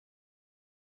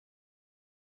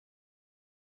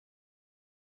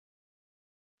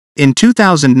In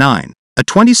 2009, a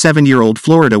 27-year-old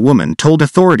Florida woman told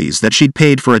authorities that she'd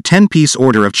paid for a 10-piece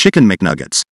order of chicken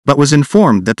McNuggets, but was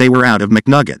informed that they were out of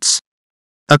McNuggets.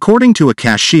 According to a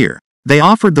cashier, they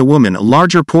offered the woman a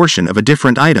larger portion of a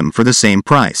different item for the same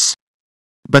price.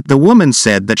 But the woman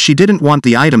said that she didn't want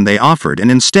the item they offered and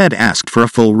instead asked for a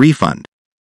full refund.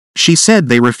 She said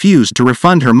they refused to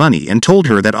refund her money and told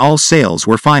her that all sales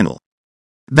were final.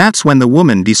 That's when the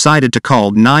woman decided to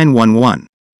call 911.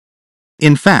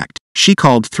 In fact, she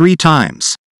called 3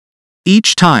 times.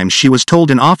 Each time she was told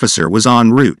an officer was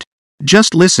en route.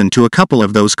 Just listen to a couple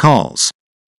of those calls.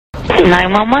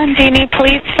 911, do you need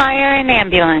police, fire, and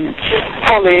ambulance?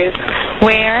 Police.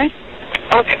 Where?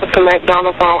 Okay, from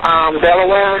McDonald's on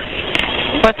Delaware.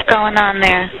 What's going on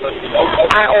there?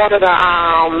 I ordered a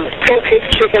 10-piece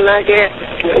chicken nugget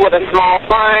with a small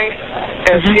fry,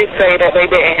 and she said that they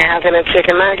didn't have any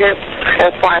chicken nuggets,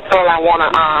 and so I told her I want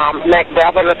a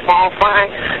McDouble and a small fry,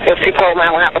 and she told me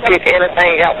I would have to pick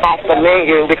anything else off the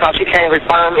menu because she can't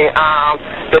refund me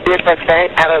the difference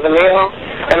out of the meal,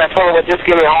 and I told her to just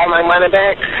give me all my money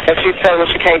back, and she said when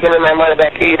she can't give me my money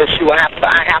back either,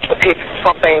 I have to pick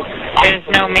something. There's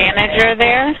no manager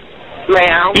there?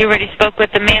 Ma'am. You already spoke with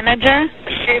the manager?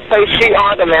 She says she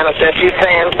are the manager. She's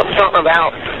saying something about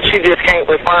she just can't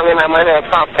refund me my money or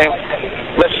something.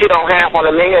 But she don't have on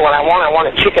the menu what I want. I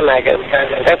wanted chicken nuggets.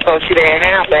 And so she didn't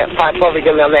have that. So I told her to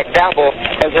give me a McDouble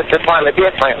and just refund the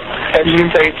difference. And she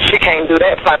said she can't do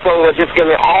that. So I told her to just give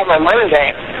me all my money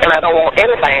back. And I don't want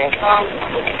anything.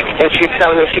 And she's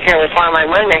telling me she can't refund my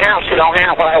money now. She don't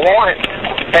have what I want.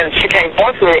 And she can't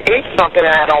force me to eat something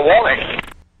that I don't want.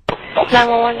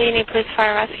 911, do you need police,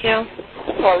 fire, rescue?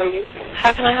 Police.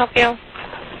 How can I help you?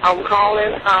 I'm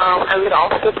calling. I'm the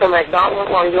officer from McDonald's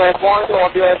on US 1,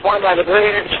 North US 1 by the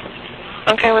bridge.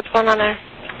 Okay, what's going on there?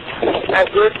 I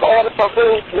just ordered for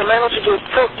food. The manager just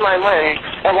took my money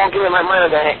and won't give me my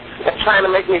money back. They're trying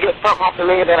to make me get something off of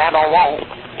me that I don't want.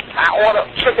 I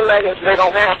ordered chicken nuggets. They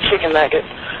don't have chicken nuggets.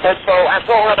 And so I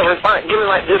told her to refund,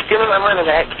 just give me my money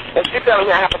back. And she's telling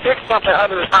me I have to pick something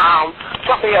other than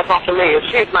something else off of me. And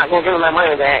she's not going to give me my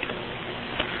money back.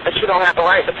 And she don't have the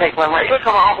right to take my money. Here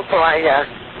come an officer right here.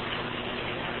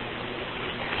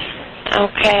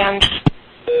 Okay,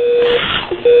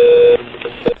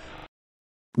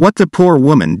 What the poor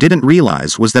woman didn't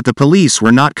realize was that the police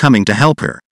were not coming to help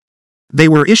her. They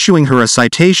were issuing her a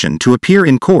citation to appear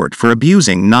in court for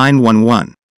abusing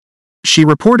 911. She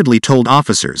reportedly told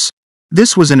officers,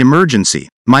 "This was an emergency,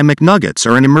 my McNuggets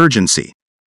are an emergency."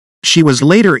 She was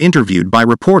later interviewed by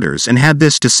reporters and had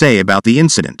this to say about the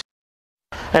incident.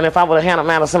 And if I would have handled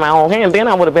matters in my own hand, then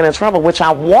I would have been in trouble, which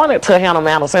I wanted to handle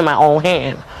matters in my own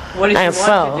hand. What did you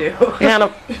want to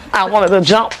do? I wanted to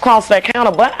jump across that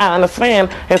counter, but I understand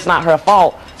it's not her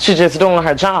fault. She's just doing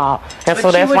her job. And so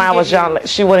that's why I was young.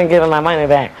 She wouldn't give me my money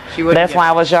back. That's why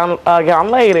I was a young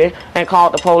lady and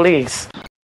called the police.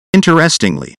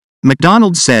 Interestingly,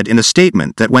 McDonald's said in a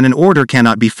statement that when an order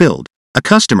cannot be filled, a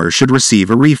customer should receive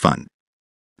a refund.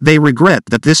 They regret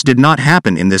that this did not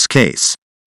happen in this case.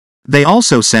 They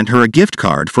also sent her a gift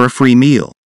card for a free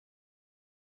meal.